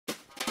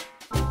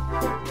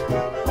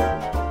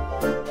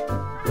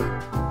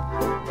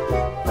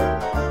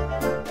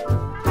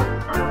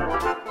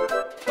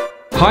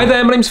Hi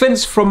there, my name's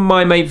Vince from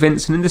My Mate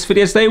Vince, and in this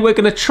video today we're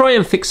going to try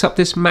and fix up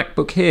this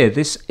MacBook here.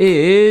 This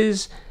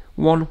is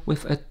one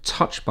with a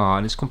touch bar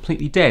and it's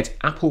completely dead.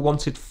 Apple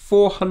wanted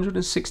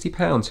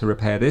 £460 to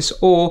repair this,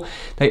 or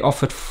they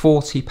offered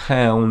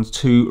 £40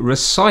 to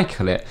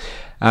recycle it.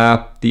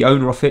 The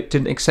owner of it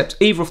didn't accept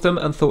either of them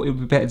and thought it would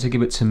be better to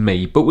give it to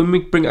me. But when we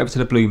bring it over to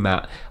the blue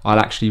mat, I'll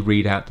actually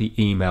read out the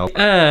email.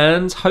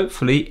 And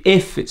hopefully,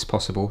 if it's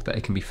possible that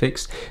it can be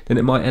fixed, then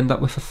it might end up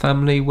with a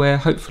family where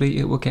hopefully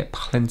it will get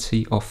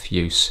plenty of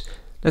use.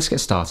 Let's get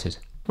started.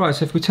 Right,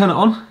 so if we turn it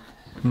on,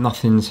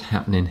 nothing's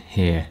happening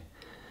here.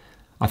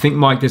 I think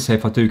Mike did say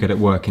if I do get it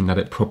working that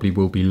it probably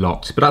will be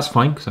locked, but that's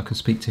fine because I can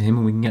speak to him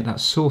and we can get that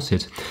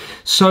sorted.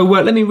 So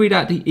let me read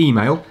out the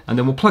email and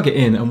then we'll plug it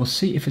in and we'll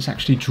see if it's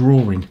actually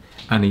drawing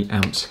any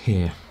out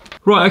here.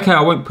 Right, okay, I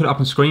won't put it up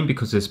on screen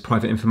because there's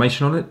private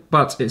information on it,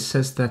 but it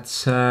says that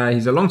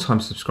he's a long-time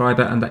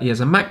subscriber and that he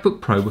has a MacBook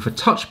Pro with a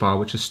touch bar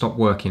which has stopped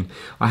working.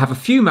 I have a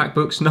few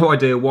MacBooks, no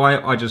idea why,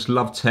 I just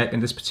love tech,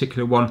 and this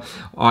particular one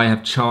I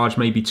have charged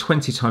maybe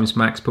 20 times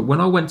max, but when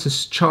I went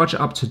to charge it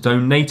up to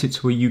donate it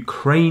to a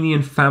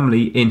Ukrainian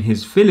family in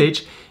his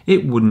village,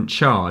 it wouldn't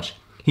charge.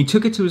 He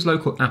took it to his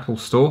local Apple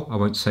store, I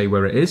won't say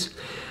where it is,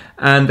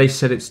 and they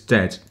said it's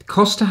dead. The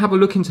cost to have a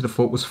look into the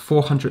fault was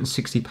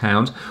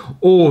 £460,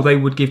 or they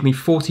would give me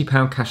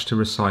 £40 cash to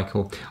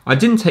recycle. I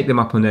didn't take them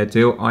up on their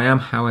deal. I am,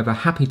 however,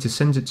 happy to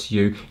send it to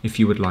you if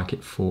you would like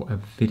it for a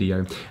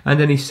video. And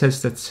then he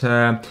says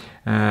that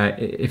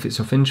if it's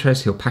of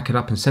interest, he'll pack it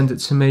up and send it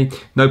to me.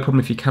 No problem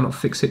if you cannot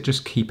fix it,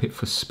 just keep it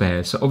for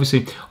spares. So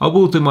obviously, I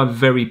will do my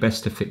very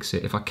best to fix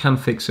it. If I can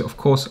fix it, of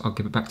course, I'll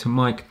give it back to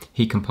Mike.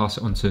 He can pass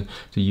it on to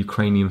the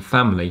Ukrainian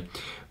family.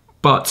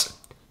 But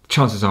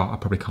chances are I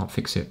probably can't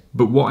fix it.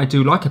 But what I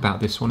do like about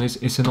this one is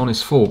it's an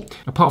honest fault.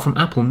 Apart from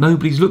Apple,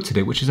 nobody's looked at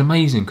it, which is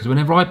amazing, because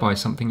whenever I buy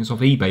something that's off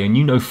eBay, and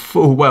you know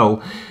full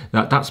well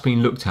that that's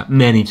been looked at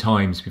many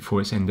times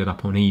before it's ended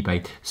up on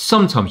eBay.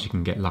 Sometimes you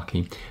can get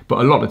lucky, but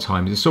a lot of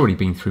times it's already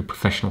been through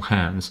professional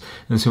hands.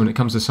 And so when it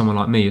comes to someone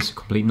like me, it's a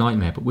complete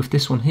nightmare. But with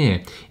this one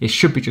here, it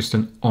should be just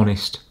an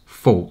honest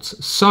fault.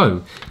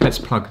 So let's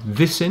plug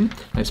this in,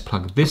 let's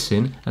plug this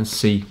in and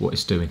see what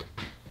it's doing.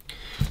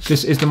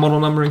 This is the model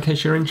number in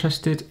case you're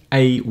interested,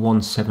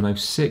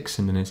 A1706,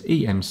 and then it's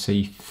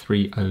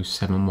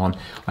EMC3071.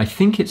 I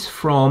think it's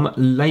from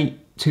late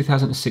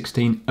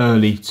 2016,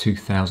 early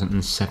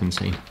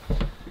 2017.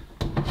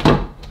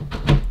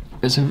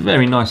 It's a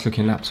very nice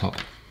looking laptop.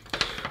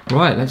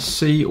 Right, let's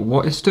see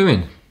what it's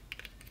doing.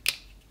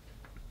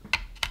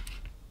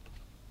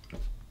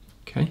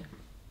 Okay.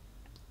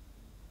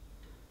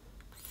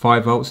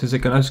 5 volts, is it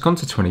going to, it's gone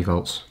to 20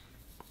 volts.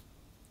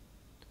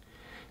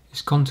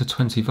 It's gone to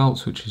 20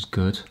 volts, which is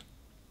good,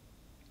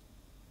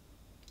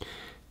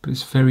 but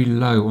it's very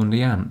low on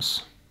the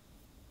amps.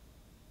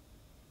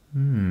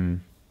 But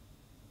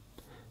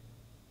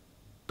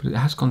it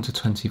has gone to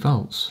 20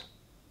 volts.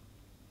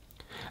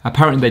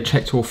 Apparently they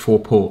checked all 4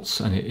 ports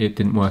and it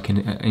didn't work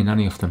in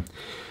any of them.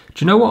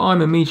 Do you know what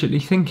I'm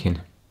immediately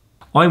thinking?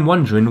 I'm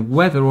wondering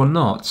whether or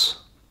not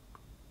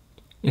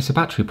it's a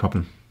battery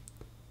problem.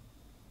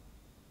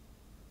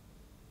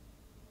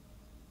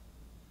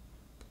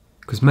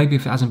 Because maybe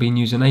if it hasn't been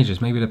used in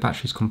ages, maybe the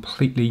battery's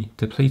completely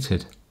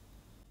depleted.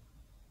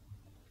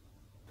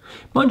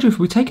 Mind you, if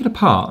we take it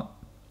apart,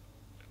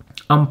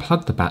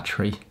 unplug the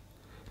battery,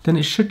 then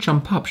it should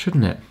jump up,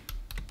 shouldn't it?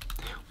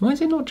 Why is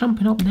it not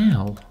jumping up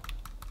now?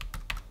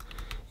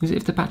 Is it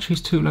if the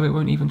battery's too low, it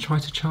won't even try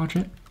to charge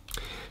it?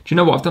 Do you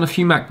know what? I've done a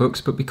few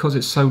MacBooks, but because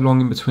it's so long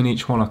in between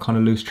each one, I kind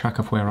of lose track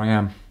of where I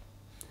am.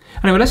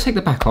 Anyway, let's take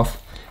the back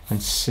off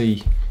and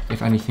see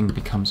if anything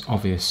becomes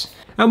obvious.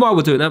 And while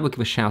we're doing that, we'll give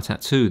a shout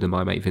out to the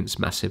My Mate Vince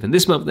Massive. And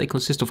this month they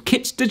consist of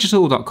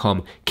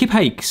kitsdigital.com, Kip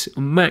Hakes,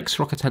 Max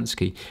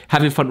Rokotansky,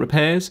 Having Fun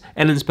Repairs,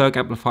 Ellensburg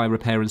Amplifier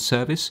Repair and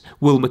Service,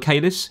 Will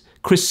Michaelis,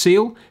 Chris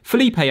Seal,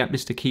 Felipe at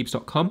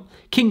MrKeebs.com,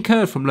 King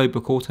Kerr from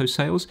Lowbook Auto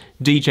Sales,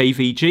 DJ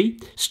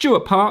VG,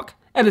 Stuart Park,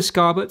 Ellis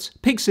Garbett,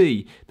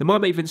 Pigsy, the My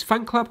Mate Vince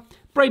Fan Club,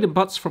 Braden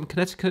Butts from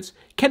Connecticut,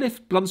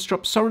 Kenneth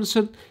Blunstrop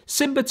Sorensen,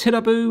 Simba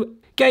Tinabu,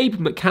 Gabe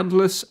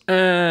McCandless,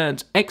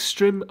 and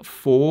Extreme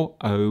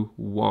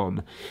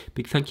 401.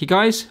 Big thank you,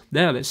 guys.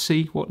 Now let's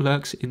see what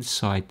lurks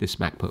inside this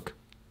MacBook.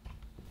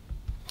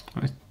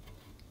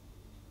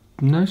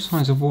 No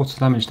signs of water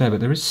damage there, but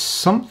there is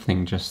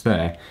something just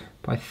there.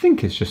 But I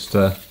think it's just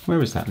a...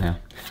 where is that now?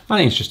 I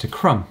think it's just a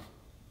crumb.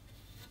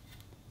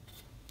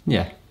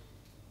 Yeah.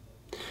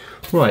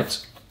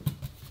 Right.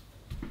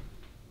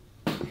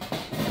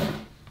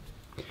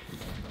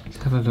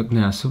 Have a look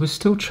now. So we're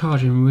still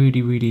charging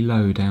really, really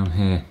low down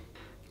here.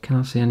 Can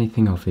I see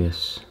anything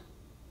obvious?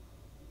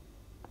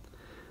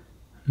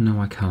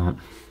 No, I can't.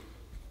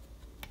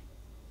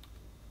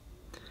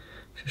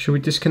 So should we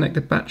disconnect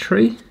the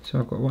battery?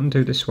 So I've got to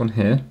undo this one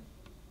here.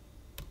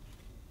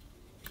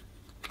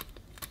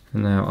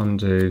 And now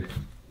undo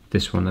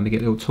this one. Let me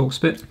get the little Torx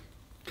bit.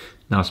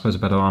 Now I suppose I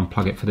better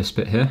unplug it for this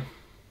bit here.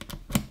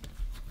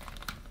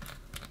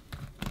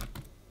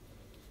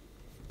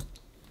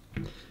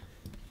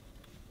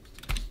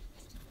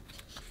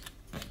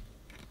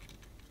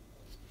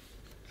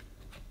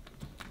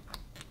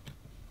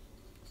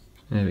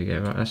 There we go,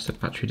 right, that's the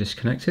battery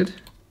disconnected.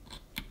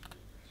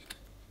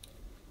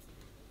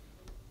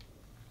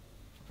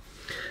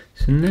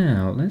 So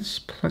now let's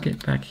plug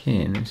it back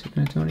in. Is it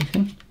going to do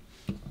anything?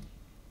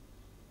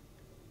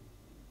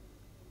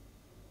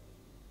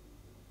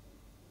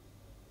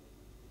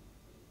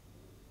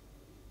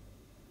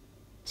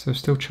 So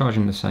still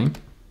charging the same.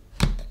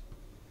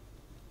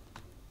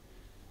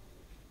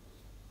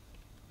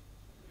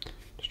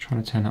 Just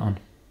trying to turn it on.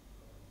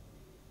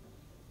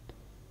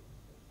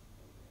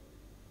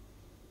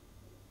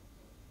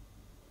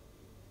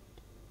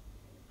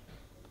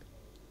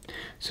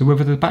 So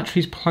whether the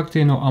battery's plugged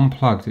in or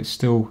unplugged, it's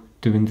still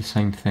doing the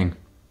same thing.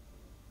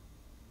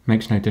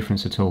 Makes no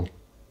difference at all.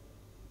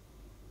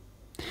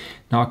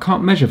 Now I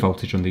can't measure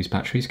voltage on these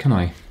batteries, can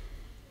I?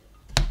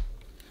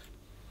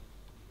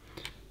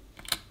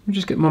 Let me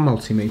just get my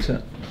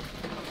multimeter.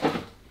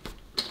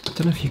 I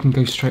don't know if you can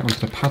go straight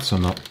onto the pads or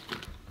not.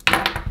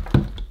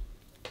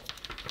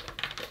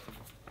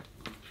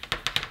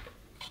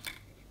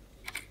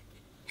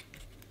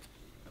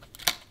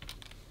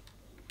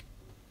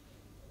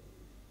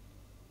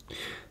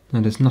 No,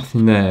 there's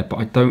nothing there, but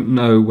I don't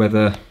know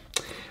whether,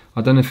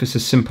 I don't know if it's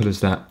as simple as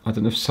that. I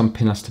don't know if some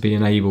pin has to be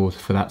enabled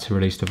for that to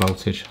release the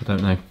voltage. I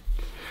don't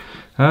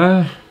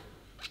know.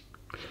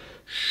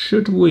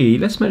 Should we,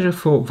 let's measure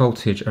for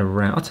voltage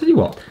around, I'll tell you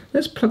what,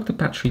 let's plug the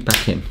battery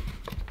back in.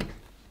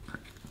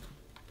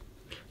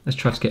 Let's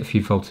try to get a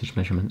few voltage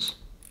measurements.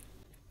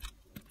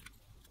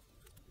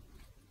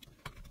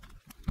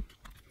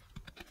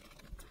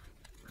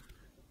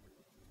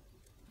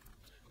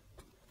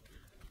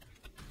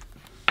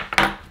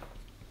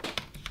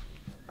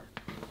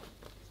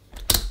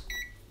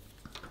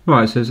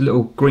 Right, so there's a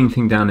little green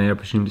thing down here. I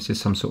presume this is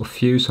some sort of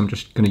fuse, so I'm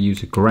just going to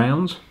use a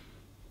ground.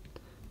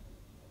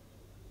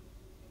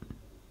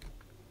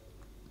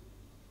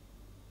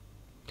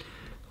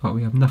 Right,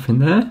 we have nothing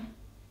there.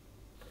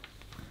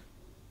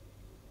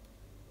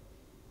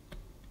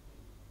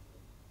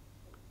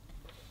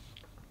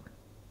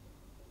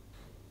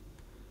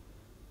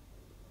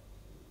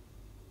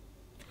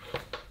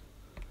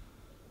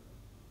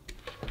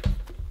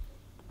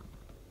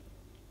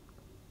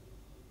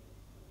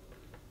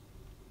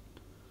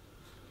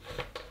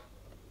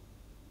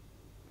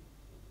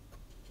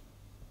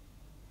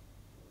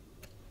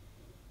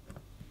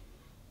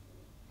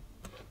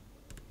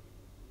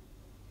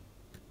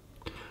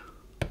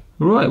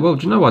 Right, well,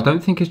 do you know what? I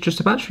don't think it's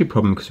just a battery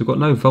problem because we've got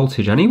no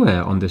voltage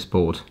anywhere on this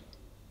board.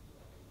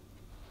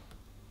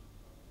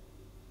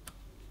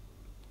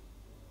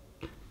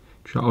 Do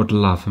you know what I would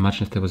love?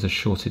 Imagine if there was a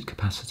shorted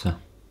capacitor.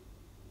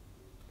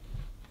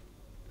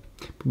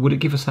 But would it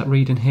give us that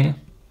read in here?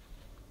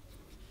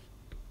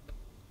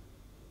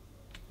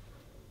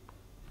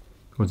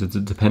 Or does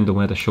it depend on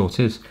where the short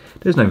is?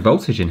 There's no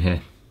voltage in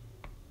here.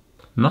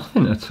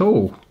 Nothing at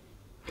all.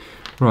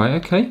 Right,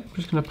 okay, I'm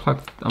just going to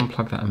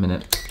unplug that a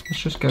minute.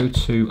 Let's just go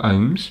to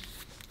ohms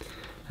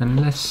and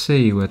let's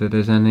see whether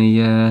there's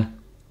any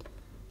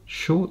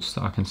shorts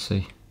that I can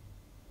see.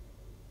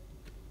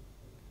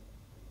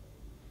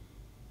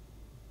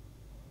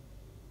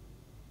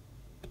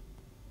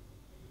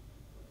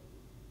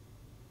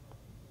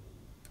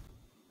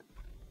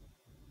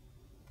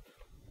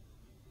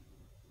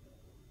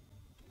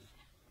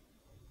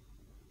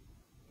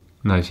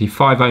 No, see,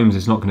 5 ohms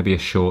is not going to be a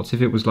short.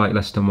 If it was like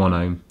less than 1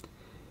 ohm,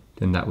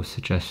 then that would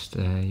suggest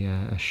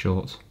a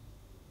short.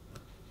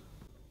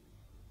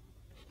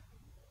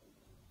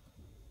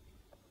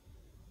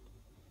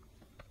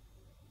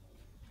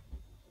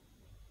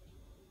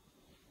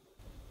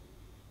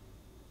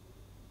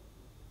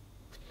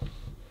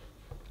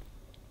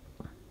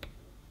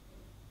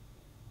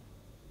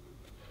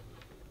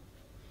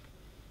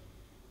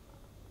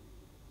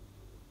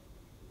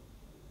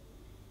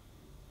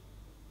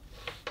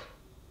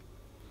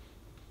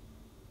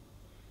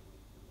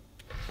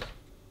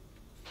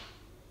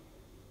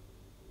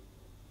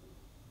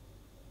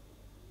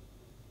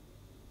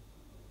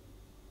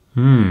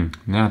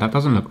 Now that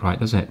doesn't look right,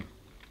 does it?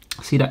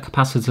 See that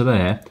capacitor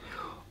there?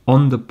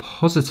 On the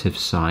positive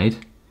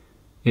side,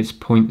 it's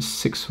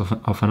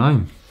 0.6 of an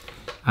ohm.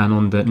 And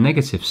on the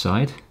negative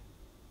side,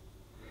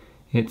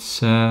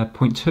 it's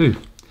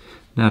 0.2.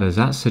 Now does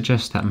that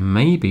suggest that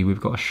maybe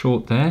we've got a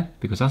short there?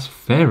 Because that's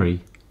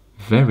very,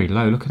 very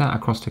low. Look at that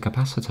across the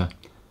capacitor.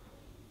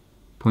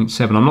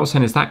 0.7. I'm not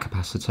saying it's that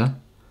capacitor,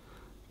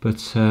 but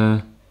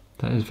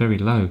that is very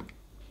low.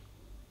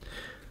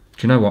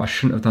 Do you know what? I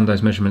shouldn't have done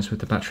those measurements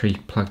with the battery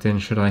plugged in,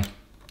 should I?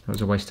 That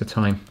was a waste of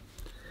time.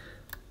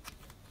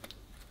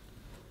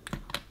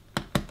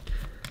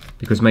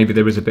 Because maybe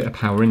there is a bit of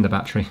power in the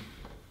battery.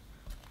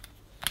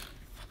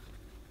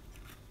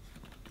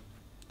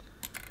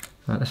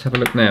 Right, let's have a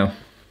look now.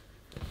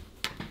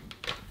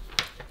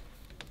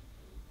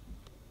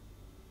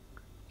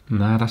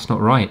 No, that's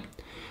not right.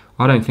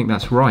 I don't think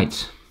that's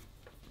right.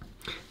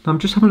 Now I'm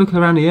just having a look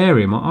around the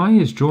area. My eye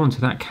is drawn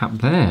to that cap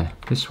there.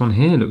 This one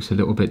here looks a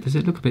little bit, does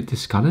it look a bit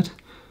discoloured?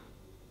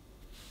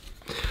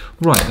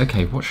 Right,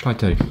 okay, what should I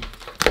do?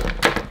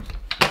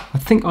 I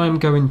think I'm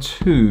going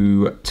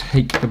to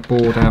take the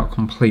board out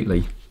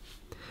completely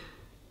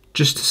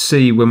just to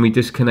see when we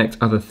disconnect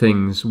other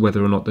things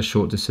whether or not the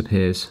short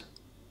disappears.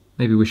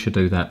 Maybe we should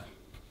do that.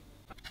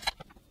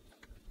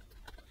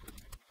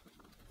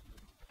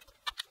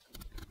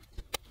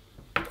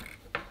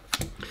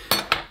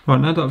 Right,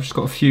 now that I've just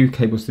got a few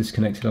cables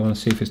disconnected, I want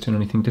to see if it's doing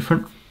anything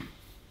different.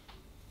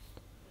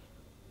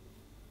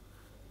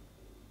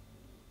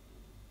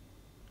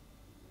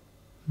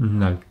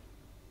 No.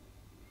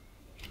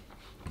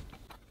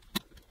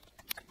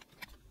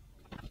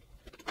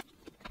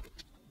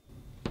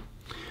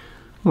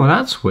 Well,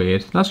 that's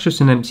weird. That's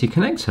just an empty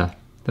connector.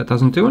 That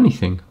doesn't do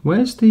anything.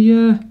 Where's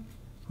the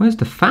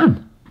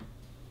fan?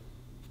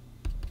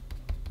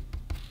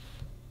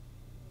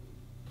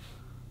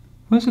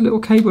 Where's the little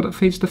cable that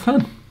feeds the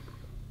fan?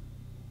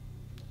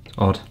 It's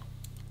odd.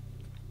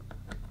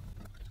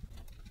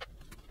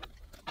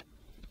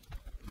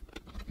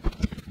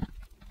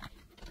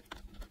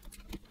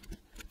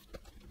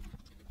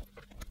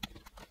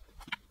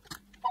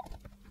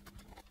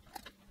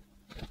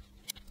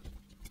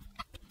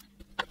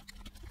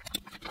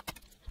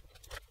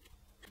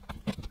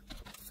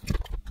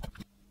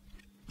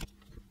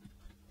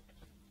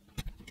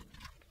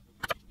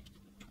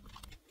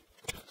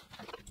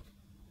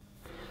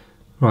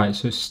 Right,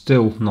 so it's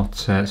still not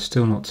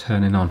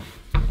turning on.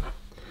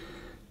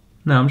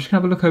 Now I'm just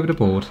gonna have a look over the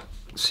board,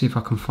 see if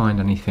I can find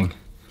anything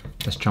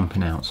that's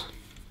jumping out.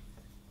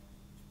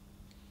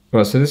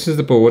 Right, so this is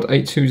the board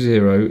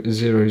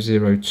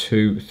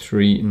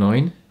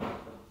 820000239.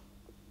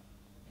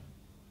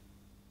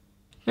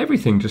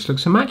 Everything just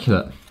looks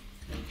immaculate.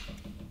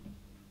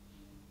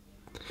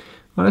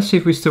 Well, let's see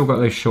if we've still got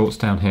those shorts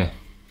down here.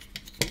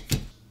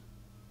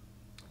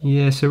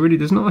 Yeah, so really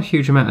there's not a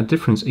huge amount of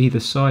difference either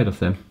side of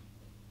them.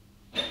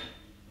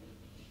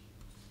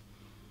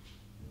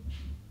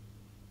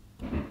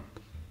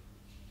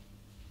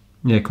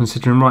 Yeah,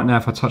 considering right now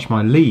if I touch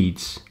my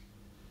leads,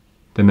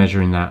 they're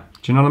measuring that.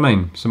 Do you know what I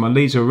mean? So my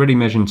leads are already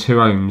measuring 2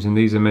 ohms and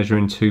these are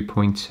measuring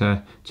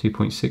 2.6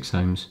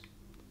 ohms.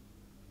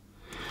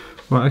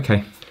 Right,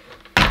 okay.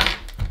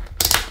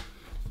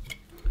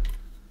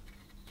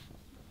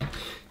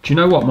 Do you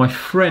know what? My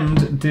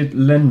friend did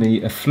lend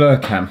me a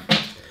FLIR cam.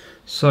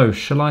 So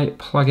shall I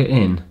plug it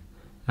in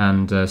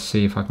and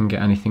see if I can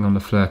get anything on the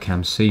FLIR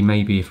cam? See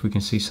maybe if we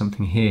can see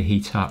something here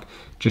heat up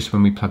just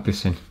when we plug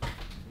this in.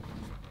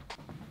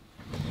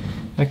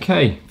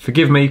 Okay,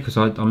 forgive me because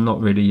I'm not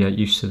really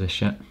used to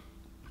this yet.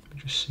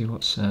 Just see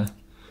what's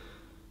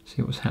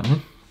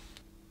happening.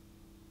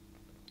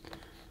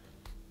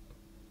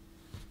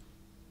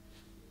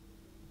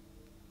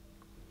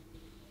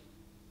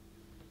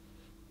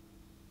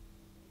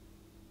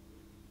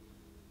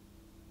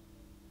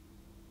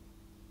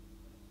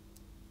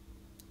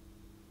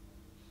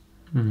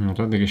 I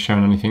don't think it's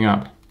showing anything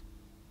up.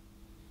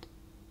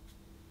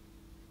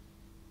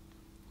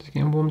 Is it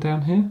getting warm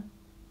down here?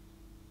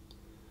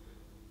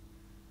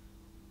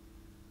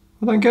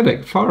 I don't get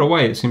it. Far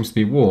away it seems to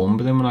be warm,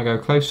 but then when I go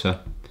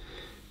closer,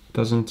 it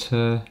doesn't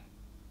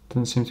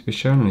seem to be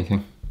showing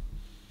anything.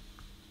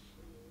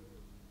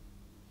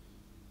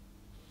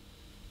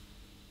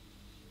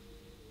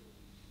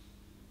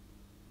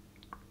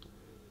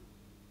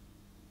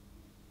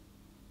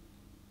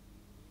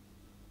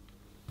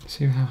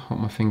 See how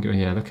hot my finger.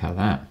 Yeah, look at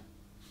that.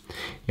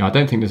 Yeah, I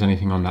don't think there's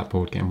anything on that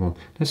board getting warm.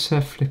 Let's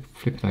flip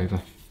it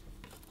over.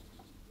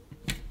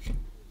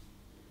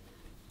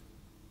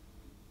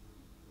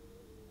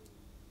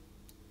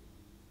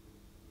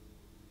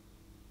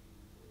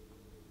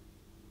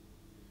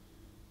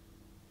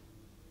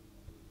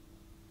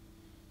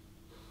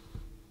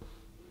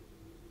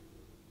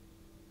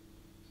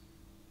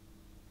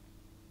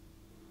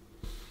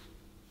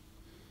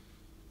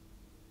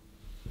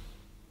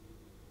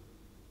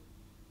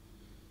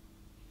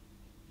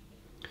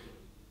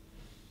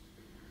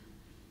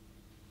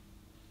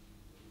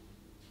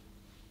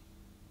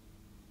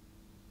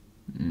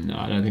 No,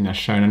 I don't think that's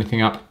showing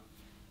anything up.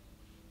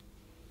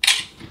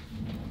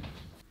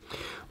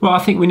 Well, I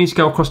think we need to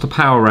go across the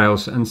power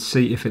rails and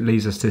see if it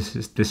leads us to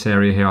this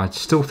area here. I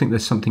still think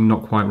there's something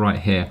not quite right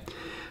here,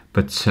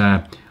 but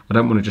I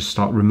don't want to just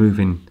start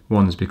removing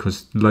ones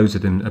because loads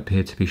of them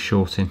appear to be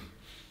shorting.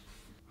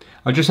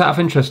 Just out of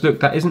interest, look,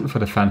 that isn't for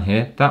the fan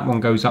here. That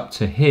one goes up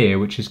to here,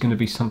 which is going to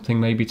be something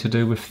maybe to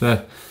do with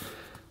the...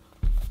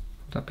 Would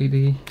that be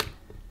the...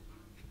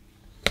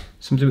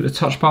 something to do with the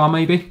touch bar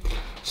maybe?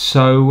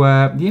 So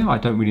yeah, I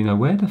don't really know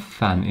where the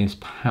fan is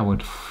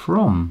powered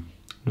from,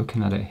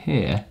 looking at it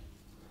here.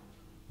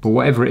 But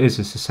whatever it is,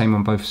 it's the same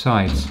on both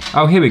sides.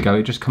 Oh, here we go,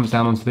 it just comes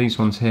down onto these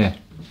ones here.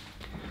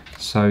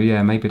 So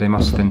yeah, maybe they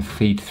must then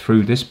feed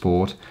through this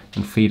board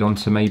and feed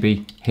onto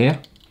maybe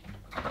here.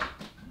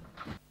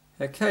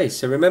 Okay,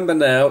 so remember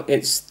now,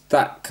 it's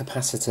that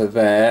capacitor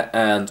there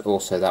and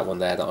also that one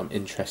there that I'm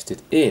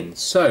interested in.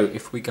 So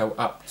if we go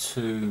up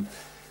to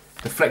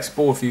the Flex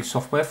Board View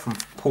software from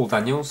Paul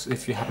Daniels.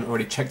 If you haven't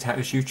already checked out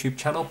his YouTube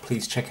channel,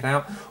 please check it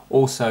out.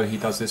 Also, he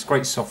does this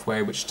great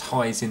software which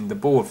ties in the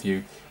board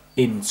view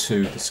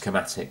into the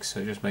schematics, so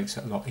it just makes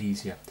it a lot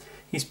easier.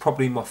 He's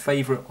probably my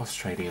favourite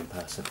Australian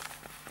person.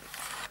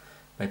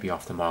 Maybe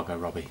after Margot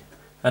Robbie.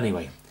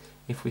 Anyway,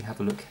 if we have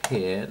a look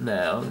here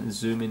now and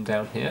zoom in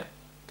down here.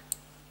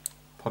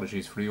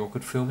 Apologies for the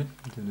awkward filming,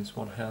 I'm doing this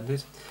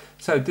one-handed.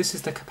 So this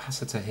is the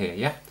capacitor here,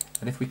 yeah?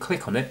 And if we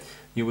click on it,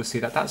 you will see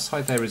that that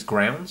side there is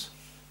ground,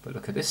 but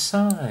look at this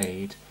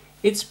side.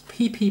 It's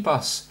PP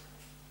bus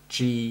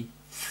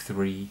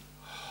G3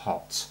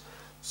 hot.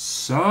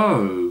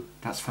 So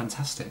that's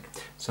fantastic.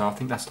 So I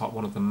think that's like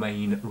one of the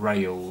main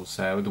rails,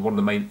 one of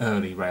the main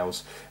early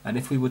rails. And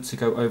if we were to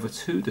go over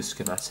to the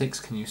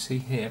schematics, can you see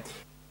here?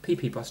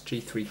 PP bus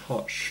G3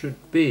 hot should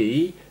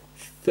be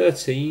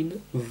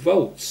 13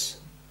 volts.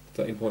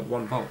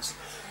 13.1 volts.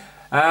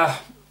 But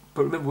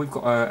remember, we've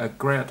got a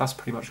ground, that's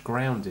pretty much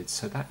grounded,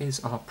 so that is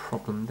our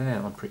problem there,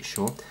 I'm pretty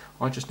sure.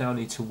 I just now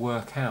need to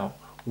work out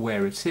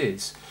where it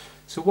is.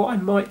 So what I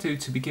might do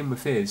to begin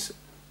with is,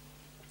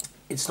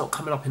 it's not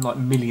coming up in like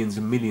millions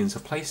and millions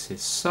of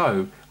places,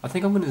 so I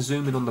think I'm going to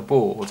zoom in on the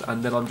board,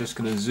 and then I'm just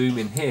going to zoom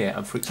in here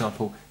and, for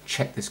example,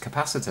 check this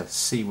capacitor,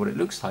 see what it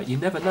looks like. You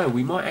never know,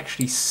 we might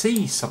actually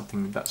see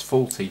something that's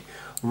faulty,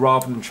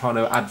 rather than trying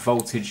to add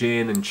voltage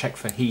in and check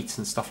for heat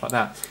and stuff like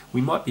that.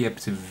 We might be able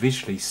to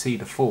visually see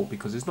the fault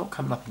because it's not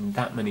coming up in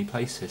that many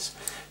places.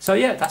 So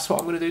yeah, that's what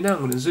I'm going to do now. I'm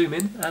going to zoom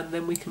in and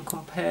then we can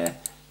compare,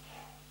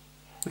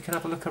 we can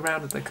have a look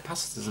around at the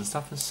capacitors and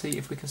stuff and see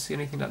if we can see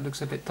anything that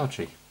looks a bit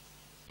dodgy.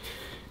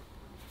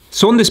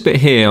 So on this bit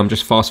here, I'm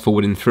just fast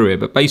forwarding through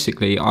it, but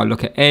basically I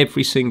look at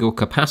every single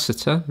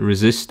capacitor,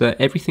 resistor,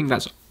 everything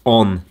that's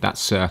on that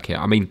circuit.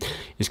 I mean,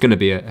 it's going to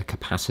be a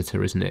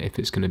capacitor, isn't it, if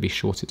it's going to be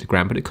shorted to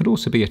ground, but it could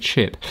also be a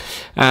chip.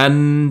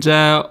 And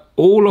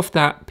all of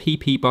that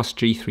PP bus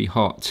G3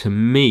 hot, to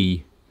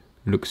me,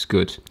 looks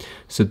good.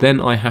 So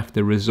then I have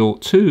to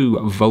resort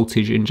to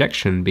voltage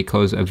injection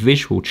because a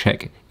visual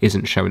check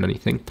isn't showing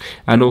anything.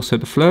 And also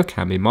the FLIR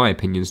cam, in my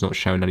opinion, is not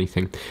showing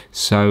anything.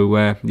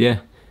 So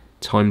yeah,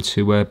 time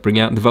to bring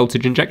out the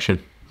voltage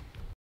injection.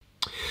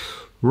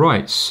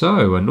 Right,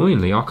 so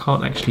annoyingly I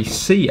can't actually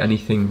see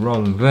anything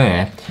wrong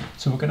there,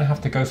 so we're going to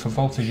have to go for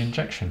voltage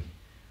injection.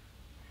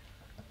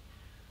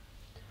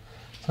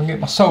 So I'm going to get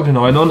my soldering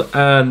iron on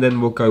and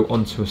then we'll go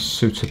on to a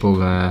suitable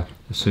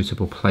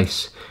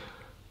place.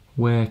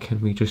 Where can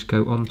we just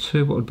go on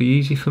to? What would be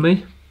easy for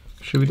me?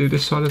 Should we do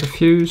this side of the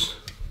fuse?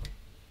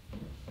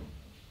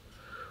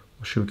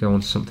 Or should we go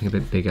on to something a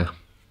bit bigger?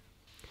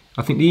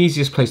 I think the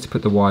easiest place to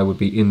put the wire would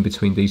be in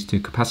between these two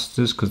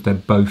capacitors because they're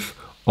both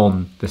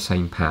on the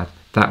same pad.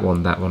 That one,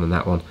 and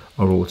that one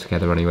are all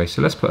together anyway.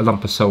 So let's put a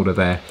lump of solder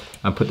there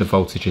and put the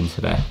voltage into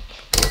there.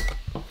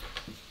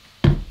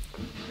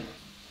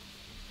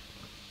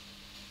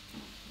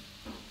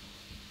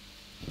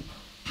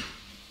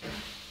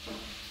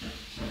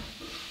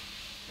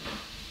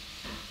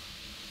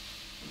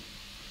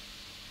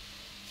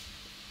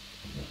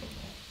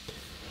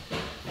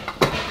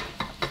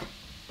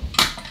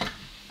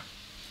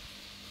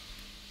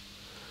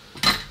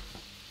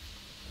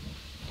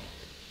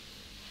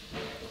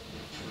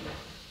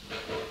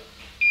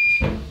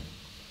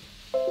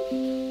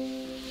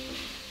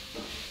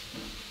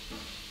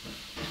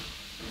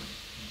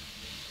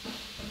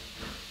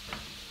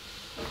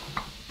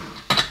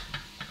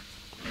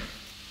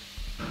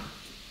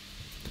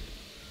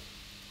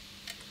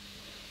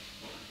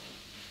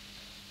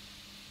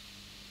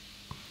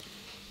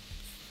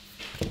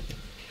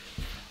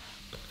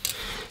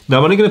 Now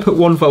I'm only going to put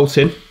 1 volt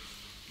in,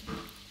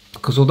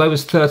 because although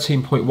there's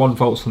 13.1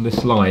 volts on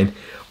this line,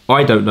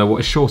 I don't know what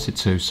it's shorted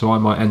to, so I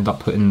might end up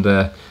putting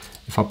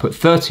if I put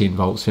 13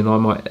 volts in, I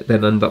might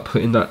then end up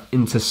putting that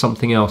into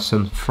something else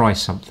and fry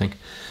something.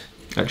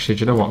 Actually,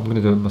 do you know what, I'm going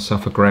to do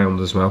myself a ground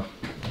as well.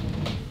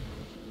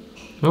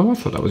 Oh, I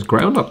thought that was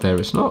ground up there,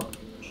 it's not.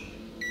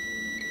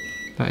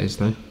 That is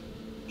though.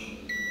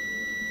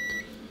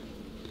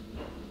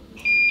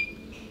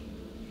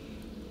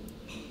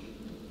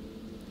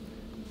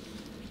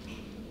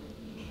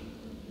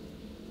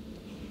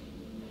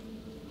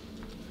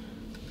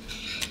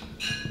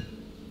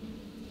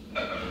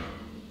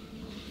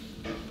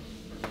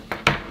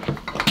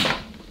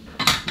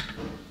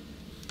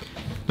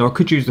 Now I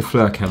could use the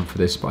FLIR cam for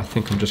this, but I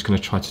think I'm just going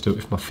to try to do it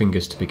with my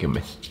fingers to begin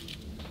with.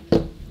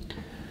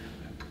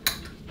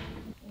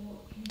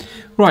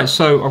 Right,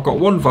 so I've got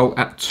 1 volt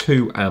at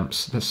 2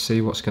 amps. Let's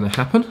see what's going to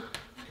happen.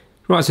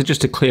 Right, so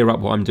just to clear up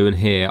what I'm doing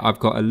here, I've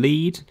got a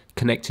lead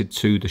connected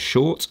to the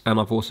short and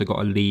I've also got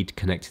a lead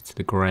connected to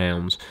the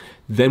ground.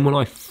 Then when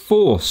I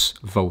force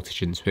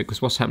voltage into it,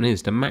 because what's happening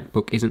is the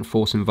MacBook isn't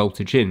forcing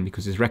voltage in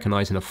because it's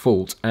recognising a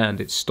fault and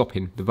it's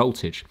stopping the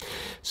voltage.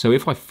 So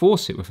if I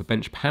force it with a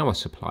bench power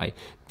supply,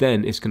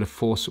 then it's going to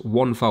force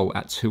 1 volt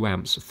at 2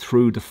 amps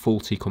through the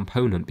faulty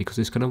component because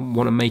it's going to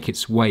want to make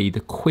its way the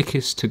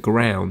quickest to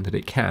ground that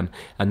it can,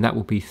 and that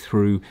will be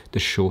through the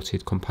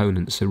shorted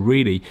component. So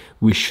really,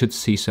 we should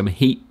see some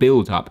heat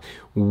build up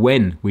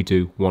when we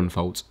do 1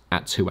 volt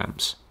at 2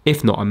 amps.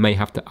 If not, I may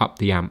have to up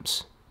the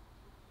amps.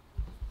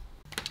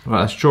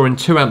 Right, that's drawing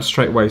 2 amps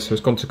straight away, so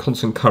it's gone to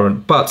constant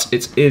current, but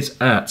it is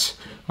at,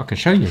 I can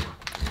show you.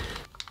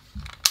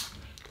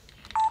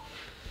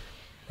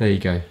 There you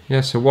go.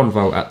 Yeah, so 1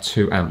 volt at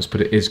 2 amps,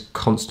 but it is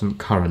constant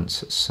current.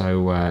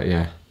 So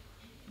yeah.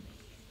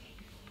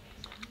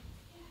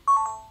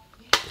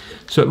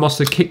 So it must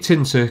have kicked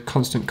into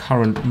constant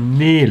current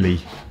nearly,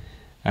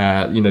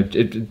 you know,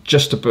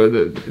 just a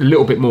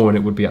little bit more and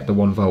it would be at the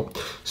 1 volt.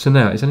 So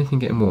now, is anything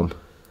getting warm?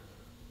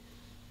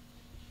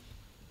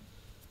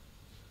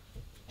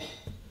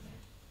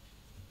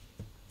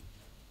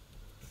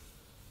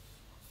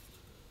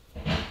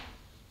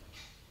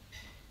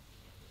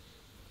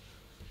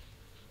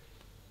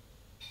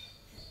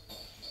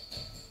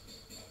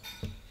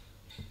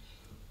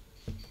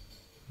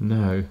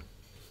 No.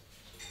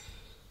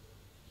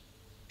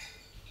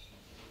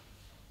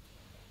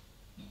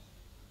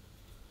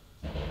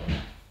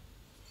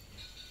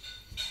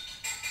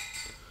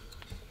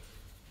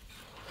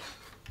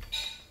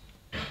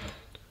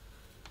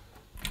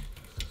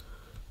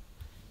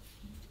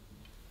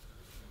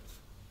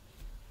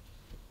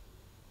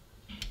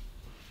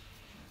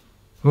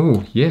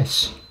 Oh,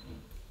 yes.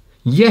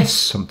 Yes,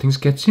 something's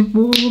getting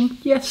warm.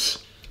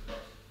 Yes.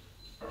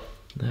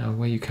 Now,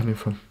 where are you coming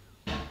from?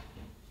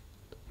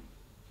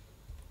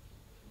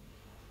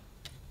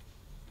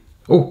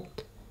 Oh,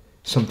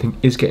 something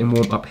is getting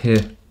warm up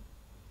here.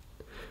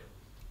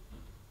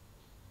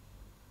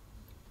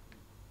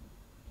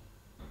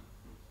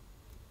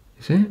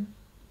 Is it?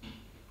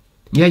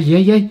 Yeah, yeah,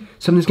 yeah.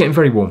 Something's getting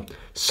very warm.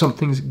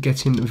 Something's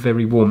getting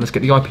very warm. Let's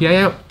get the IPA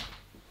out.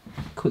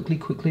 Quickly,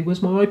 quickly.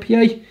 Where's my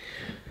IPA?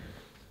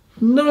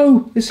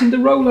 No, it's in the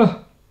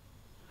roller.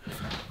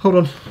 Hold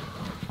on.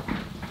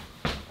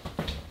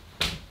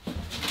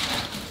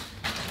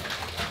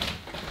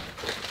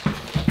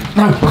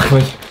 No,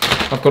 luckily,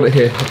 I've got it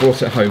here. I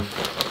brought it home.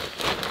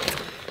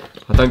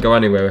 I don't go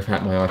anywhere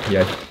without my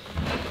IPA.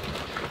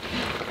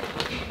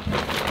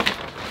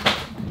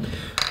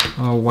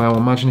 Oh wow,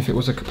 imagine if it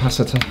was a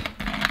capacitor.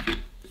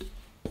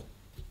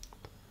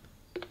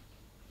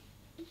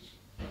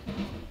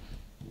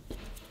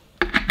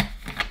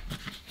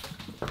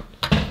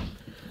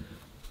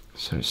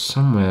 So it's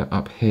somewhere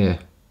up here,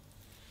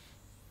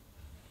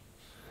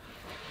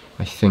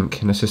 I think,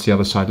 and this is the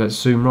other side. Let's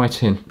zoom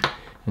right in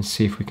and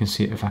see if we can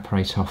see it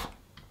evaporate off.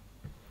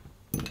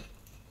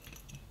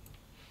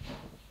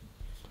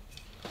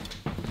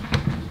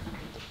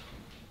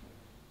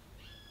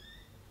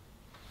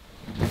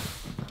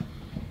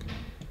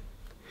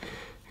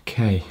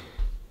 Okay.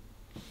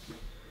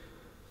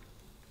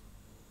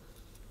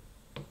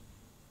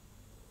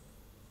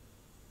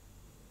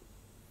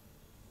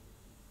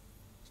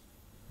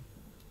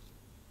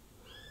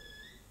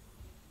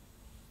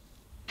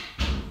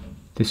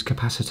 This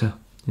capacitor,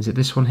 is it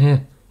this one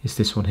here? It's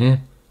this one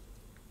here,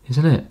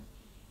 isn't it?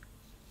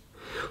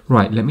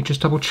 Right, let me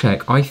just double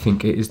check. I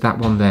think it is that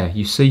one there.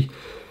 You see,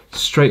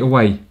 straight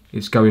away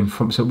it's going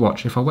from, so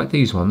watch, if I wet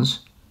these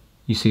ones,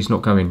 you see it's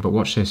not going, but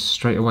watch this,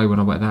 straight away when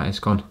I wet that, it's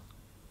gone.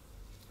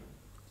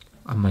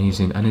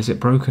 Amazing. And is it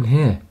broken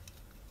here?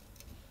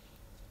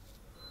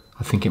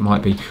 I think it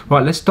might be.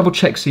 Right, let's double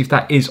check, see if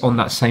that is on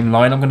that same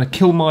line. I'm going to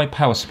kill my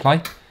power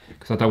supply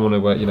because I don't want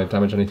to, you know,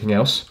 damage anything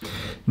else.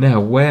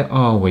 Now, where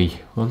are we?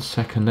 1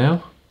 second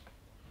now.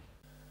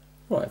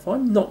 Right, if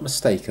I'm not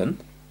mistaken,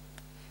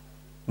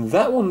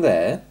 that one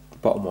there, the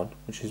bottom one,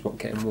 which is what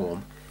getting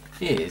warm,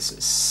 is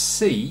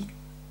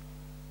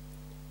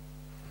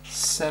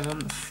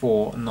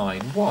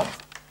C7491.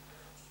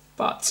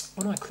 But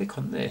when I click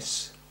on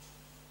this,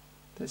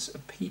 there's a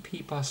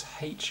PP Bus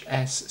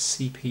HS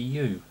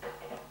CPU.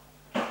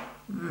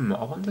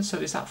 I wonder, so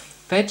is that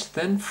fed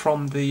then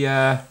from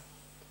the,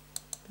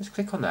 let's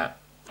click on that.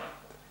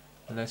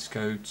 And let's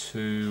go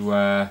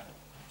to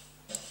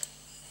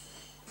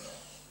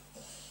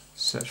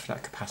search for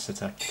that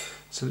capacitor.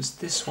 So it's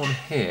this one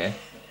here.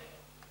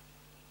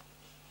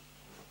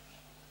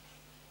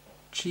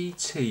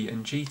 GT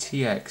and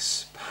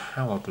GTX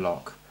power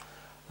block.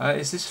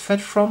 Is this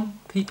fed from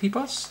PP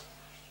Bus?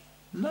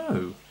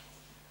 No.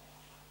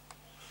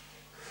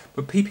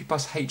 But PP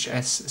Bus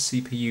HS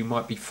CPU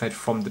might be fed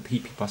from the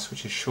PP Bus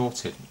which is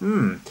shorted.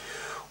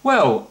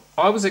 Well,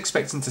 I was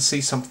expecting to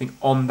see something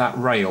on that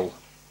rail,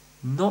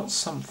 not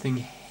something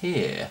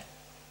here.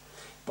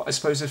 But I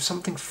suppose if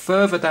something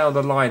further down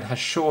the line has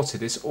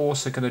shorted, it's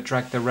also going to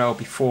drag the rail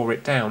before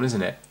it down,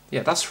 isn't it?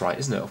 Yeah, that's right,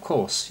 isn't it? Of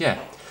course, yeah.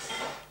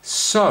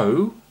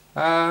 So,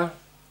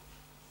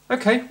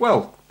 okay,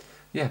 well,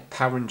 yeah,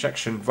 power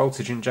injection,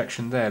 voltage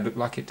injection there, looked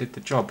like it did the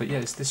job, but yeah,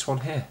 it's this one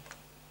here.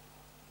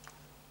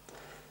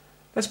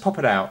 Let's pop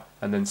it out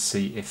and then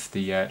see if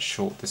the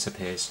short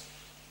disappears.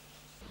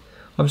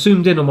 I've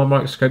zoomed in on my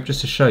microscope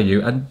just to show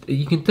you, and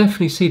you can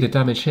definitely see the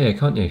damage here,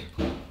 can't you?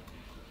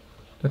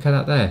 Look at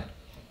that there.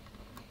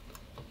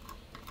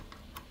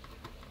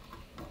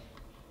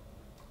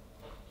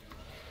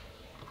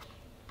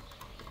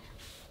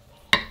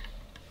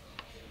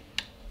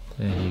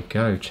 There you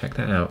go, check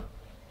that out.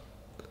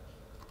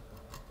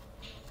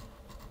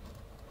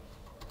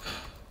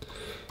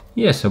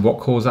 Yeah, so what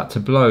caused that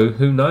to blow?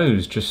 Who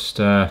knows? Just,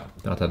 I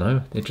don't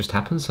know, it just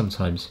happens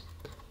sometimes.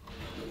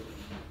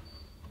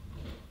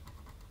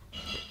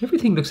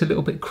 Everything looks a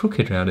little bit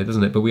crooked around it,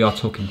 doesn't it? But we are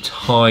talking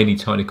tiny,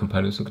 tiny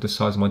components. Look at the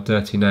size of my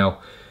dirty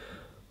nail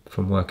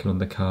from working on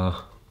the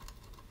car.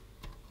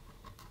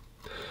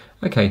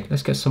 Okay,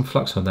 let's get some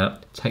flux on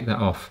that, take that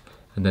off,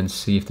 and then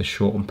see if the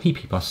short on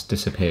PP bus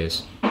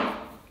disappears.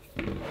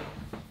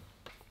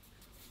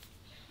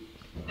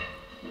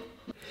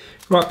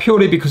 Right,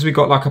 purely because we've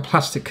got like a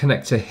plastic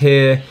connector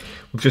here,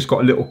 we've just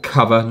got a little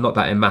cover, not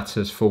that it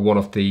matters, for one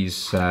of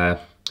these, I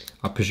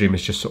presume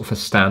it's just sort of a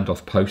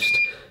standoff post.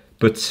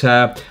 But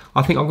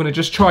I think I'm going to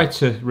just try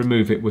to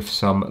remove it with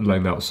some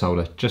low melt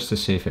solder, just to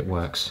see if it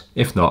works.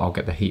 If not, I'll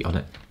get the heat on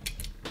it.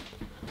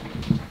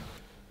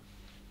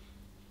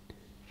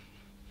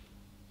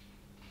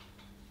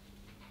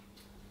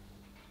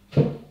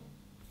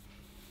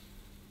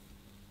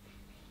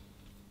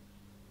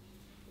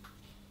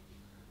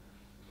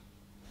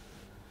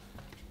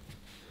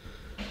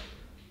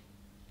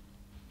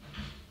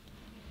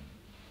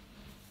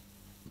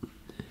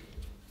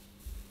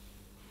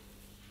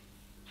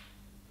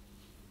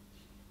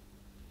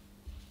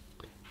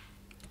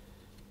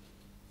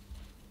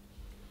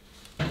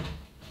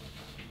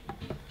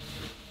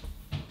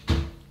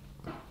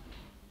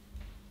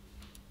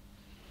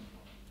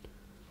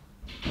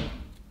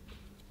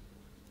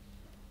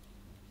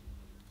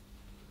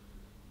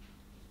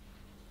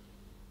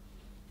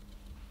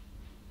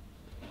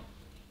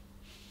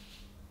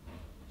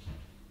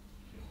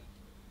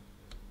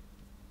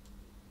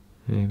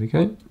 There we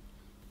go.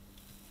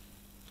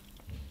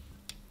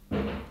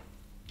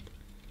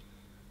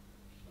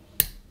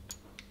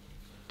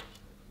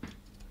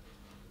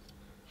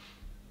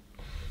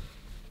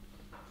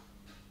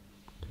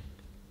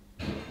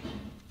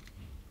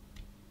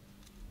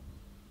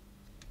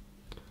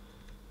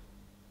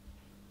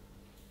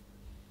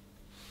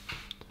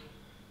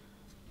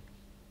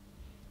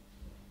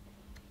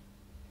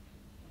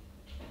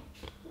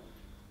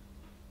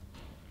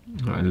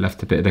 Right, I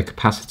left a bit of the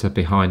capacitor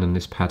behind on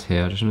this pad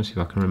here. I just want to see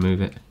if I can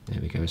remove it.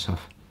 There we go, it's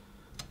off.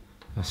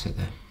 That's it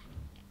there.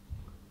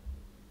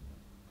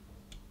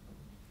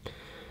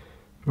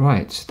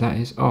 Right, that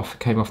is off.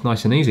 Came off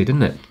nice and easy,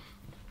 didn't it?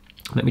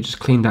 Let me just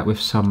clean that with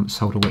some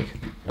solder wick.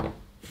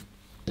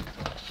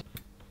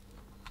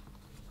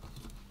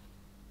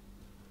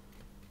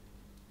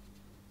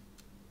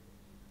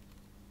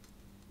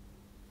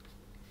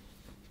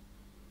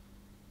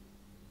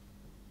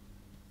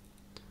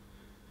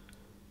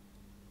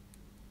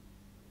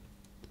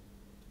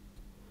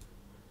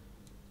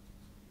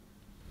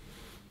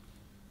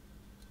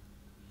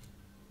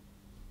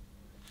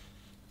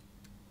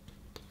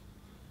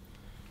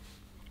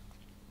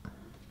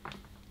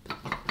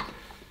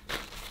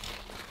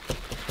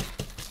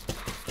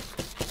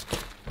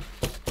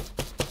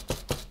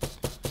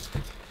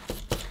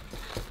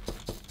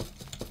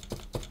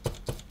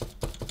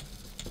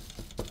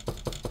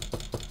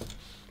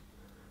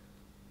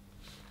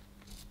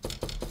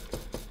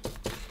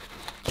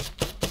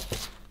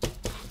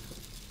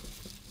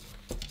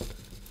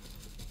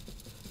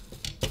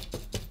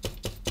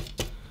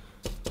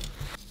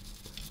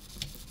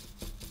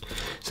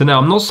 So now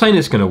I'm not saying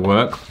it's going to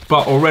work,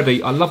 but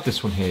already I love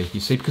this one here, you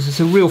see, because it's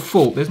a real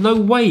fault. There's no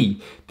way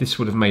this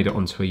would have made it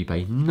onto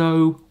eBay.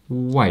 No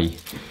way.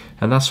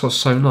 And that's what's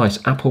so nice.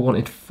 Apple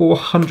wanted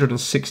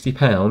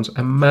 £460.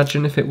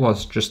 Imagine if it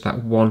was just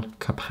that one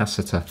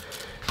capacitor.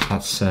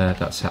 That's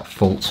at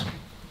fault.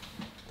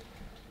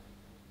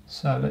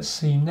 So let's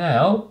see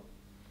now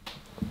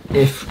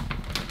if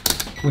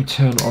we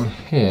turn on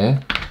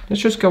here.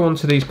 Let's just go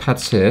onto these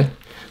pads here.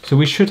 So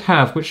we should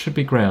have, which should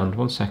be ground.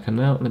 1 second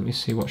now, let me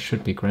see what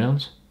should be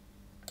ground.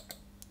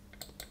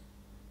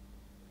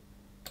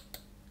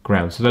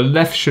 Ground, so the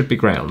left should be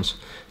ground.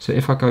 So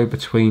if I go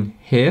between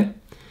here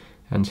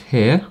and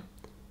here,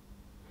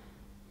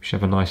 we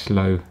should have a nice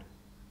low,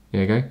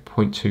 there you go,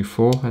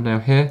 0.24. And now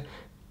here,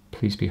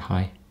 please be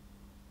high.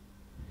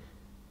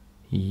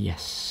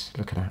 Yes,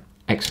 look at that,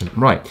 excellent.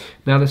 Right,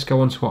 now let's go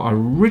on to our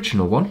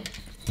original one.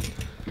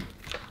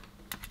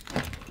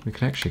 We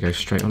can actually go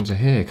straight onto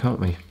here, can't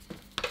we?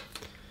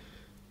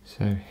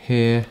 So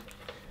here,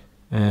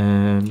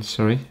 and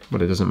sorry,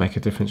 well, it doesn't make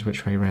a difference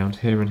which way round,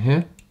 here and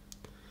here.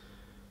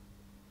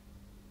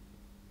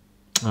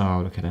 Oh,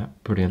 look at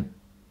that, brilliant.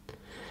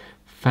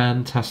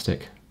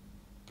 Fantastic.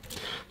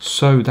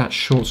 So that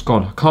short's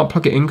gone. I can't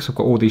plug it in because I've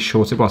got all these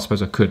shorted. Well, I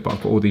suppose I could, but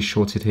I've got all these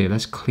shorted here.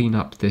 Let's clean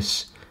up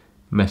this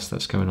mess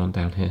that's going on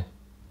down here.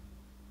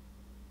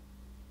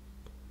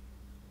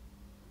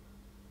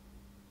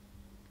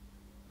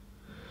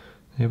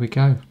 There we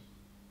go.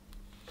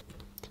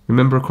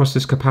 Remember across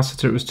this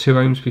capacitor it was 2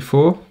 ohms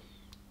before?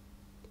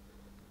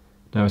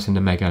 Now it's in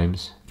the meg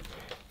ohms.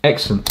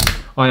 Excellent.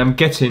 I am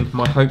getting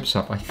my hopes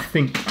up. I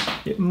think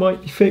it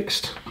might be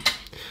fixed.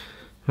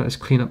 Right, let's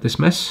clean up this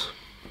mess.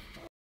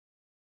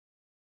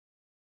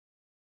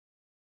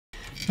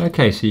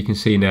 Okay, so you can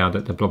see now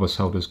that the blob of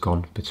solder's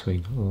gone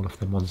between all of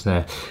them ones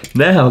there.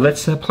 Now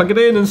let's plug it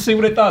in and see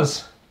what it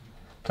does.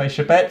 Place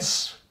your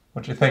bets.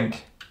 What do you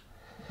think?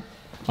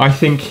 I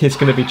think it's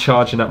going to be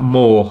charging up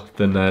more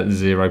than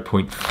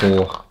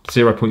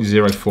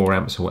 0.04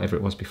 amps or whatever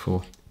it was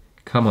before.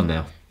 Come on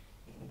now.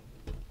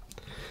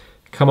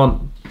 Come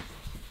on.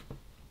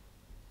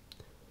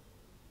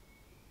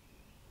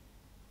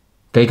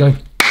 There you go.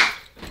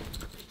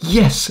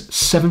 Yes,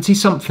 70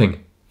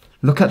 something.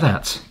 Look at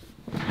that.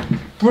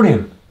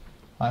 Brilliant.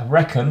 I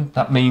reckon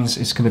that means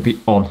it's going to be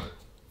on.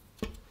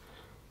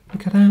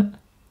 Look at that.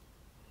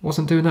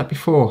 Wasn't doing that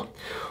before.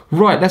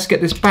 Right, let's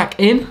get this back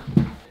in.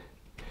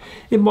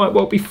 It might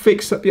well be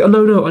fixed up. Oh,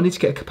 no, I need to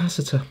get a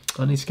capacitor.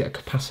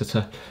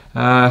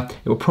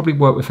 It will probably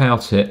work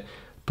without it,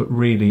 but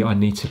really I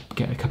need to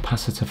get a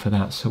capacitor for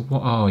that. So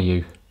what are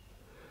you?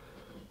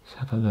 Let's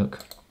have a look.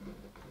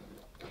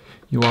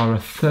 You are a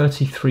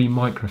 33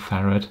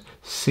 microfarad,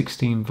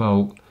 16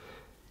 volt,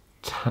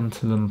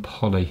 tantalum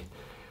poly.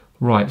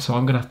 Right, so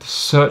I'm going to have to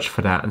search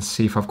for that and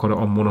see if I've got it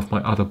on one of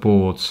my other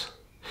boards.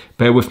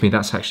 Bear with me,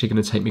 that's actually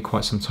going to take me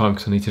quite some time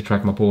because I need to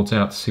drag my boards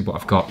out to see what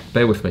I've got.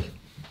 Bear with me.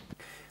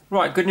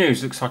 Right, good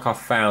news. Looks like I've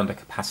found a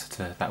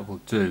capacitor that will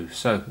do.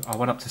 So I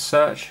went up to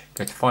search,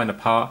 go to find a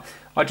part.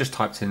 I just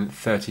typed in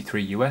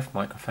 33 UF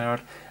microfarad,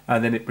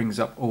 and then it brings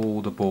up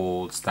all the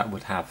boards that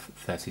would have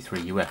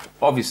 33 UF.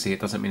 Obviously, it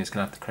doesn't mean it's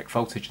going to have the correct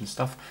voltage and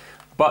stuff,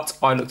 but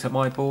I looked at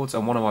my boards,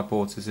 and one of my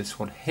boards is this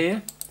one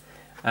here.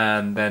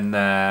 And then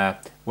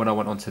when I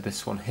went onto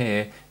this one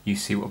here, you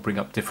see it will bring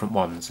up different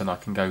ones, and I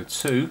can go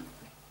to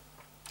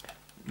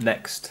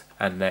next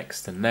and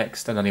next and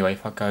next. And anyway,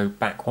 if I go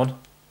back one,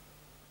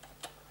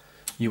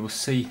 you will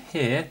see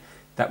here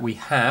that we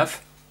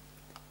have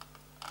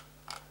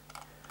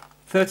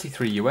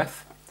 33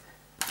 UF,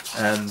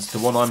 and the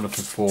one I'm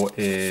looking for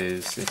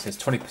is, it says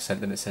 20%,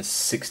 then it says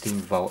 16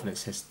 volt, and it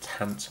says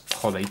tant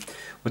poly.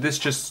 Well, this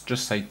just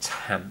say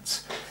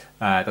tant,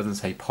 it doesn't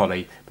say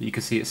poly, but you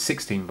can see it's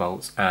 16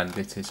 volts, and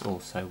it is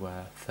also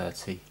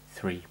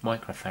 33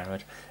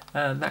 microfarad,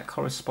 and that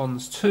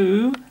corresponds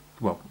to,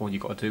 well, all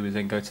you've got to do is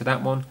then go to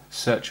that one,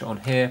 search it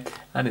on here,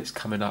 and it's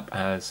coming up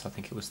as, I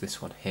think it was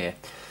this one here.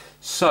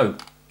 So,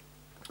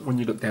 when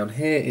you look down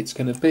here, it's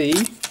going to be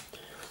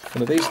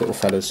one of these little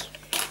fellas.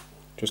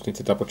 Just need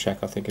to double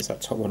check, I think it's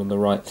that top one on the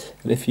right.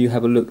 And if you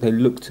have a look, they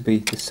look to be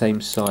the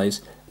same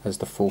size as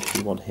the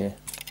 41 here.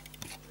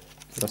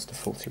 That's the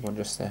 41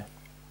 just there.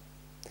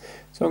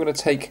 So I'm going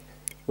to take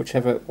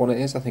whichever one it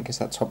is, I think it's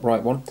that top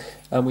right one,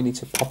 and we need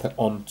to pop it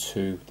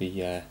onto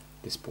the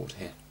this board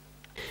here.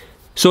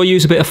 So I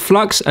use a bit of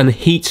flux and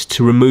heat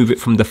to remove it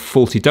from the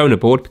faulty donor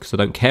board because I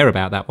don't care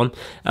about that one.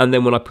 And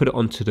then when I put it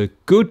onto the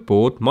good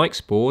board, Mike's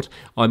board,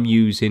 I'm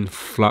using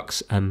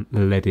flux and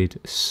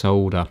leaded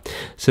solder.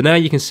 So now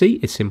you can see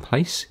it's in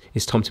place.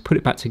 It's time to put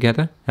it back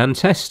together and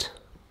test.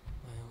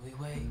 When we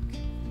wake,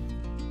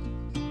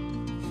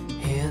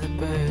 hear the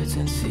birds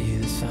and see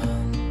the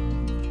sun.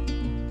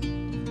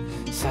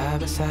 Side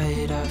by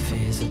side our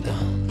fears are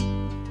done.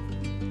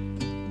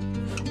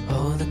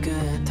 Oh, the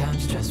good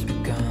times just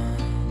begun.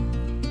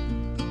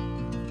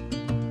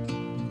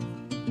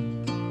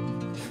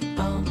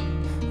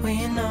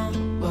 We know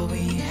what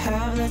we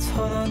have, let's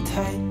hold on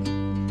tight.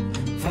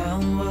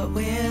 Found what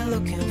we're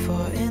looking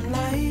for in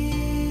life.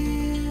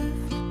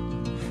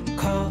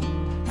 Call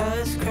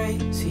us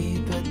crazy,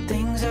 but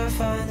things are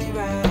finally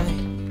right.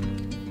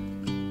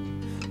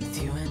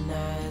 With you and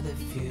I, the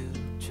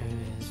future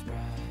is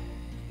bright.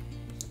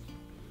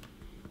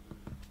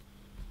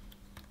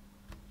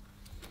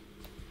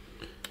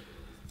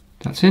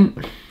 That's it.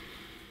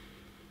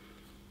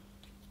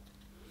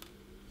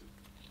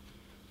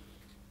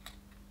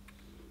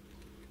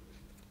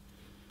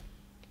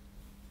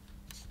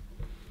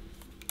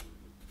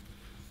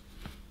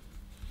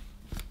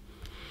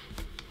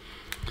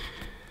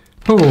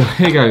 Oh,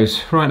 here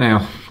goes. Right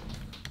now,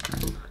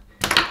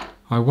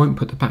 I won't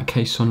put the back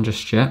case on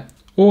just yet.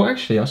 Or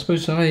actually, I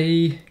suppose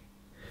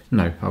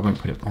no, I won't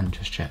put it on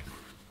just yet.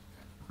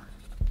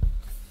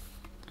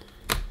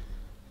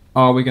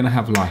 Are we going to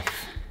have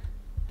life?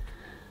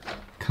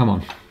 Come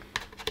on.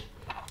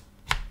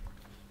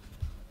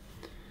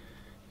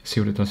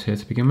 See what it does here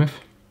to begin with.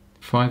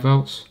 5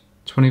 volts,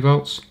 20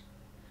 volts,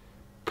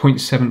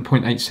 0.7,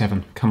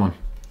 0.87. Come on.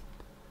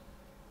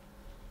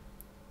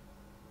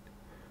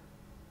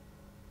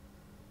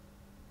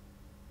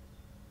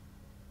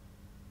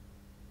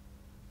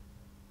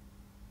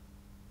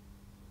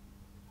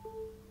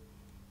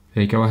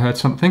 There you go, I heard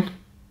something.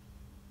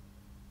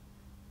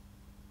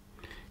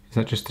 Is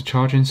that just the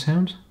charging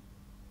sound?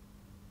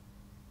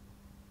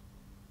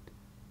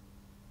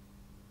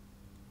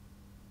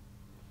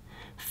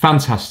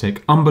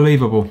 Fantastic,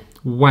 unbelievable,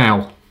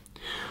 wow.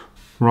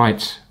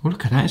 Right, well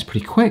look at that, it's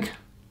pretty quick.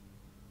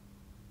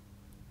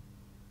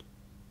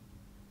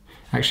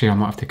 Actually, I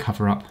might have to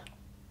cover up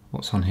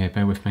what's on here,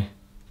 bear with me.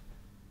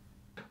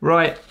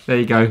 Right, there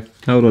you go.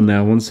 Hold on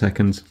now, 1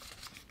 second.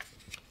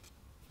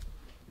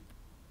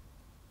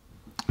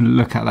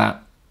 Look at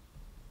that.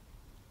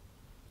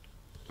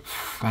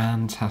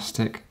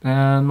 Fantastic.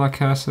 And my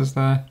cursor's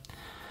there.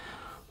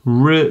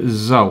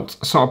 Result.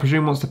 So I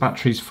presume once the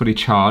battery's fully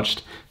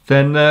charged,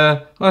 then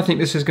I think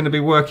this is going to be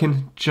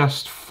working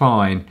just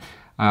fine.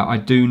 I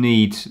do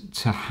need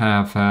to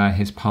have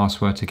his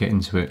password to get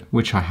into it,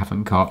 which I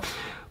haven't got.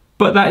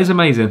 But that is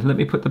amazing. Let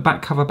me put the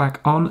back cover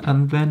back on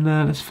and then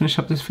let's finish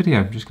up this video.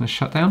 I'm just going to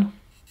shut down.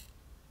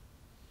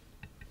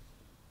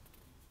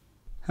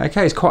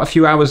 Okay, it's quite a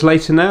few hours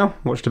later now.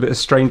 Watched a bit of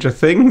Stranger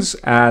Things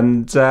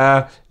and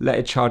let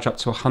it charge up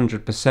to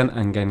 100%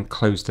 and then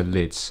closed the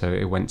lid. So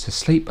it went to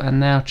sleep and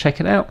now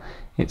check it out.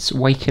 It's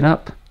waking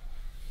up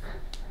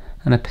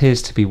and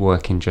appears to be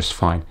working just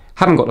fine.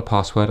 Haven't got the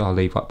password, I'll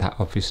leave that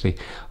obviously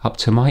up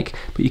to Mike,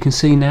 but you can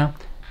see now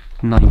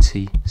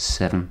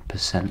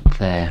 97%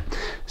 there.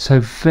 So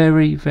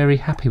very, very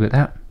happy with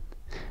that.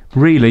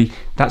 Really,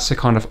 that's the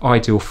kind of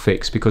ideal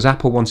fix because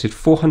Apple wanted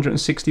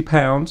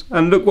 £460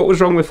 and look what was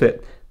wrong with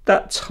it.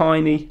 That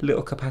tiny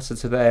little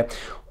capacitor there,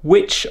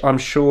 which I'm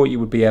sure you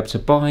would be able to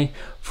buy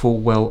for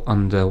well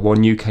under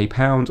 £1 UK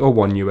or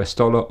 $1 US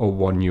or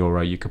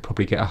 €1. You could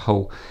probably get a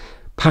whole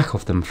pack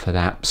of them for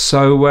that.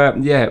 So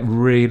yeah,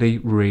 really,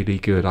 really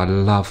good. I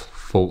love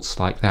faults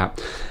like that.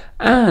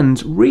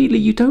 And really,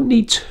 you don't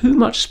need too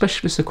much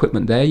specialist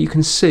equipment there. You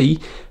can see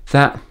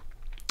that,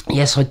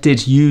 yes, I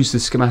did use the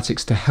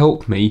schematics to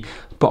help me,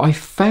 but I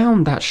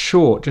found that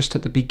short just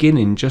at the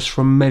beginning, just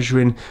from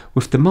measuring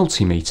with the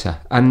multimeter.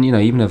 And, you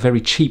know, even a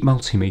very cheap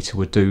multimeter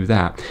would do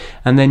that.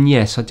 And then,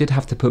 yes, I did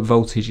have to put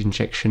voltage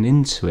injection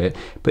into it,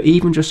 but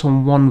even just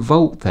on 1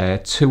 volt there,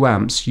 2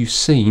 amps, you've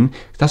seen,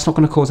 that's not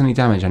going to cause any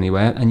damage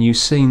anywhere. And you've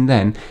seen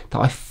then that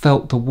I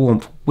felt the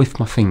warmth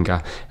with my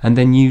finger, and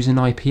then using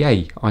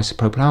IPA,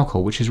 isopropyl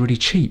alcohol, which is really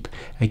cheap.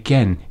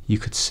 Again, you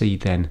could see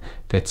then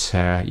that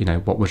you know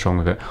what was wrong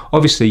with it.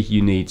 Obviously,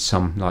 you need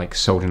some like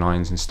soldering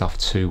irons and stuff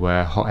to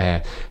hot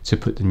air to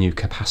put the new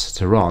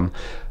capacitor on.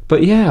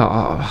 But yeah,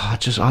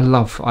 I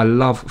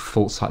love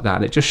faults like that,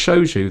 and it just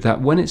shows you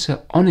that when it's an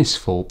honest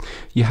fault,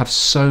 you have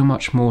so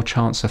much more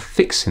chance of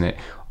fixing it.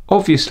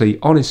 Obviously,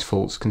 honest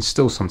faults can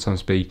still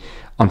sometimes be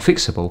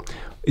unfixable.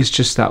 It's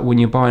just that when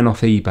you're buying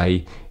off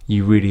eBay,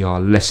 you really are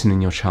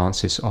lessening your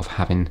chances of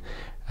having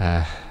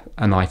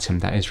an item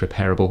that is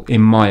repairable,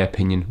 in my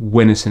opinion,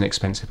 when it's an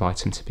expensive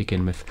item to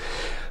begin with.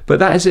 But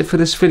that is it for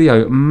this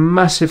video.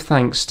 Massive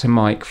thanks to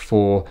Mike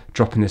for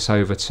dropping this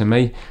over to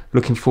me.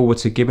 Looking forward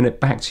to giving it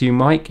back to you,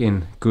 Mike,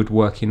 in good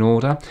working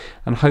order.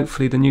 And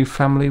hopefully the new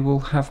family will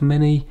have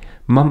many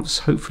months,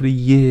 hopefully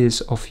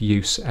years of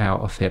use out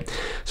of it.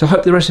 So I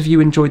hope the rest of you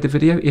enjoyed the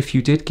video. If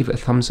you did, give it a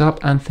thumbs up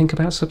and think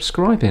about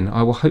subscribing.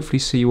 I will hopefully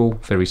see you all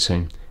very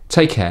soon.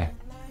 Take care.